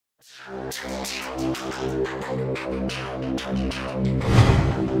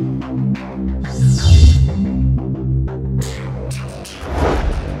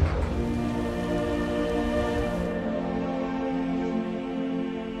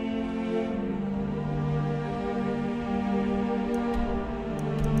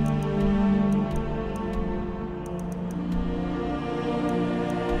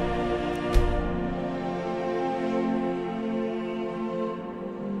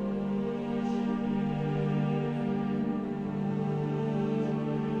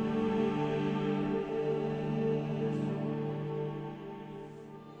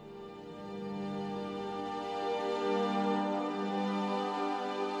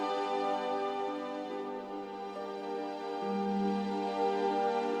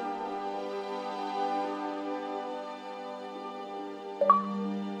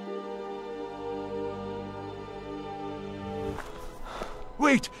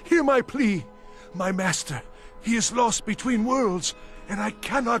Wait, hear my plea. My master, he is lost between worlds, and I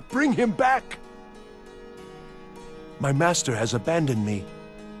cannot bring him back. My master has abandoned me,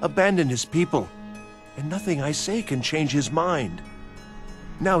 abandoned his people, and nothing I say can change his mind.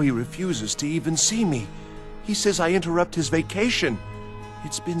 Now he refuses to even see me. He says I interrupt his vacation.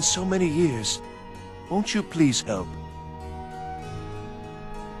 It's been so many years. Won't you please help?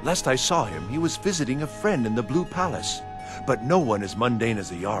 Last I saw him, he was visiting a friend in the Blue Palace. But no one as mundane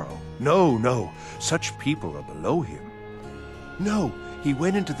as a Jarl. No, no, such people are below him. No, he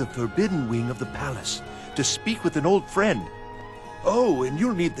went into the forbidden wing of the palace to speak with an old friend. Oh, and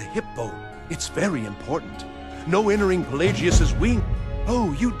you'll need the hip bow. It's very important. No entering Pelagius's wing.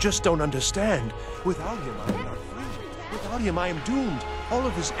 Oh, you just don't understand. Without him, I am not free. Without him, I am doomed. All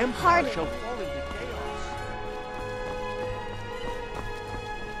of his empire shall fall into chaos.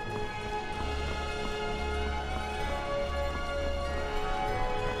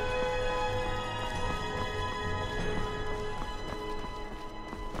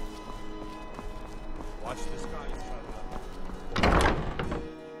 Watch the skies, traveler.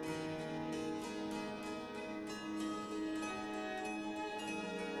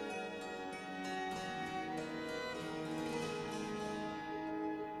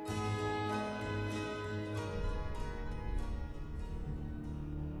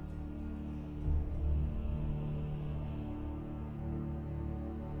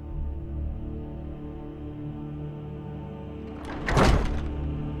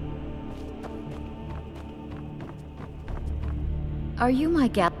 Are you my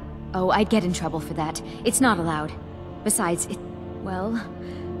gal? Oh, I'd get in trouble for that. It's not allowed. Besides, well,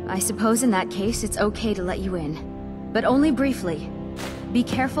 I suppose in that case it's okay to let you in. But only briefly. Be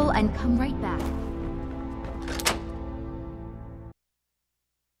careful and come right back.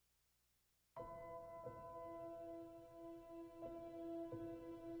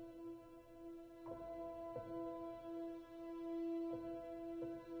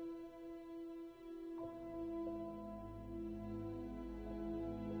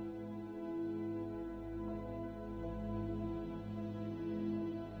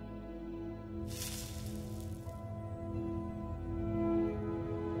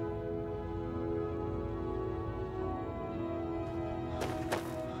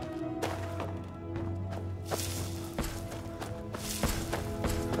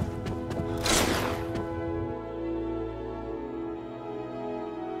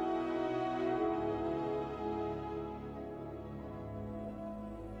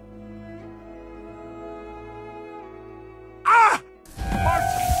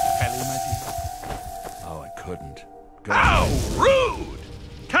 How rude!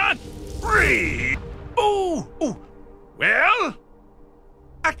 Can't breathe! Ooh, ooh. Well?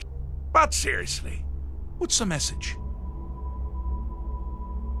 But seriously, what's the message?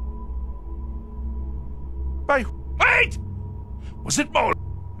 Wait! Was it more?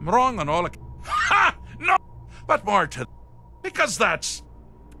 I'm wrong on all Ha! No! But more to... Because that's...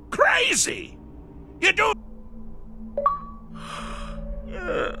 crazy! You do...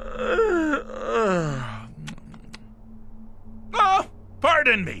 Oh,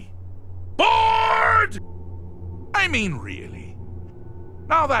 pardon me. Bored! I mean, really.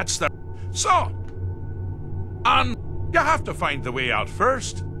 Now that's the... So, you have to find the way out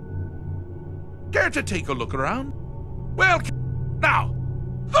first. Care to take a look around? Well, now,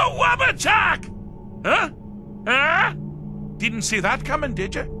 the Wabbajack! Huh? Huh? Didn't see that coming,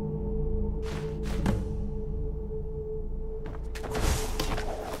 did you?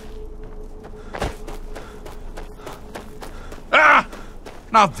 Ah!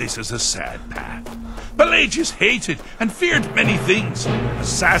 Now this is a sad path. Pelagius hated and feared many things.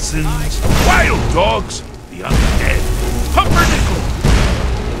 Assassins, wild dogs, the undead, pumpernickel.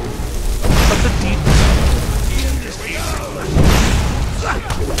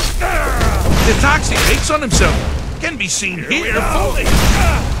 The attacks he makes on himself can be seen here fully.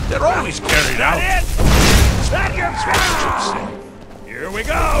 They're always carried out. Here we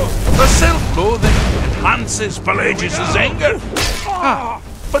go! The self-loathing enhances Pelagius' anger.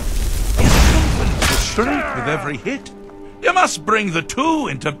 But his confidence will shrink with every hit. You must bring the two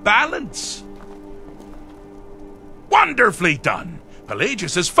into balance. Wonderfully done.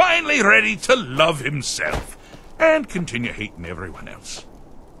 Pelagius is finally ready to love himself and continue hating everyone else.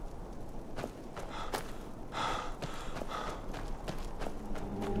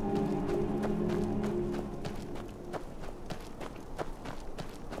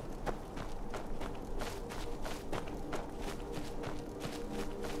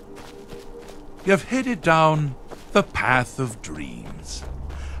 You've headed down the path of dreams.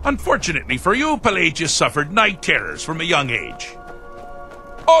 Unfortunately for you, Pelagius suffered night terrors from a young age.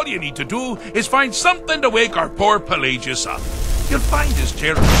 All you need to do is find something to wake our poor Pelagius up. You'll find his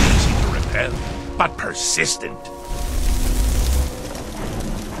terrors easy to repel, but persistent.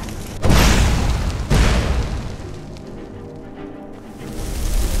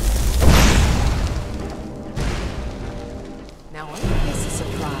 Now I guess a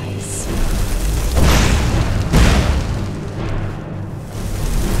surprise.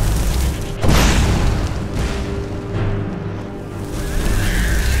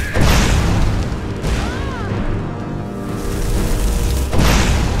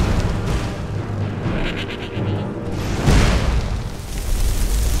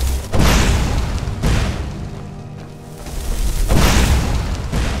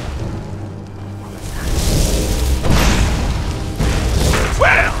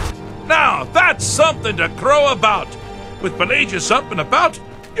 That's something to crow about. With Pelagius up and about,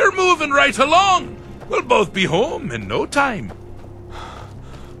 you're moving right along. We'll both be home in no time.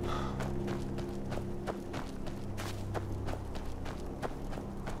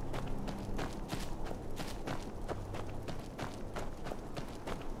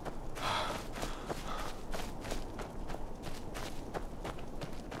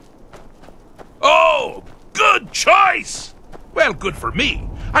 Oh, good choice! Well, good for me.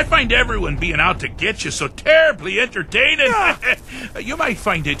 I find everyone being out to get you so terribly entertaining. You might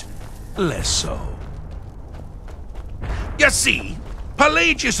find it less so. You see,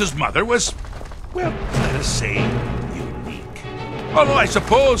 Pelagius' mother was, well, let us say, unique. Although I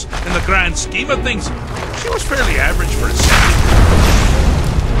suppose, in the grand scheme of things, she was fairly average for a second.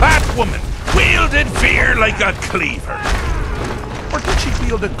 That woman wielded fear like a cleaver. Or did she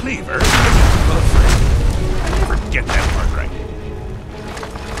wield a cleaver? I never get that part right.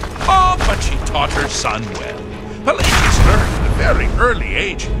 Oh, but she taught her son well. Pelagius learned at a very early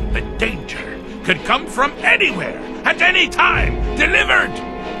age that danger could come from anywhere, at any time, delivered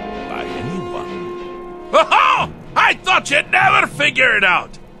by anyone. Oh, I thought you'd never figure it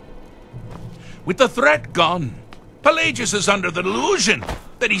out. With the threat gone, Pelagius is under the delusion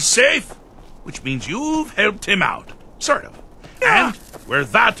that he's safe, which means you've helped him out, sort of. And we're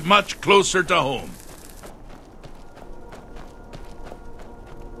that much closer to home.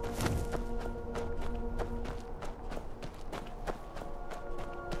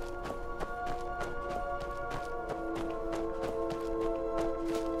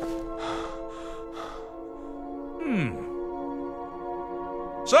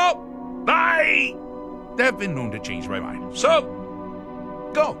 So, I have been known to change my mind.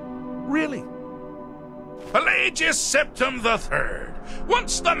 So, go. Really. Pelagius Septim III,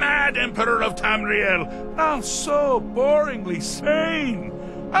 once the mad Emperor of Tamriel, now so boringly sane.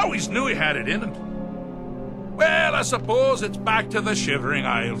 I always knew he had it in him. Well, I suppose it's back to the Shivering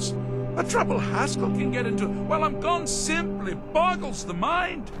Isles. The trouble Haskell can get into while I'm gone simply boggles the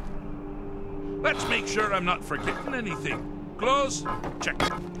mind. Let's make sure I'm not forgetting anything. Clothes, check.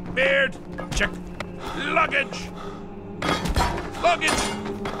 Beard, check. Luggage. Luggage.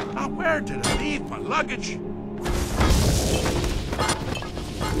 Now, where did I leave my luggage?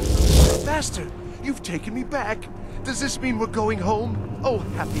 Master, you've taken me back. Does this mean we're going home? Oh,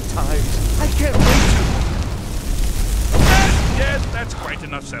 happy times. I can't wait to... Yes, that's quite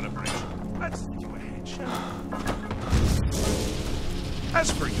enough celebration. Let's go ahead, shall we? As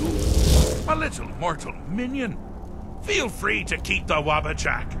for you, my little mortal minion, feel free to keep the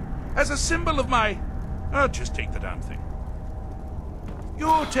Wabbajack as a symbol of my... I'll just take the damn thing.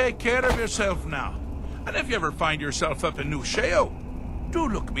 You take care of yourself now. And if you ever find yourself up in New Sheo, do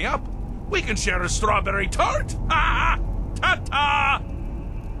look me up. We can share a strawberry tart. Ha ha! Ta-ta!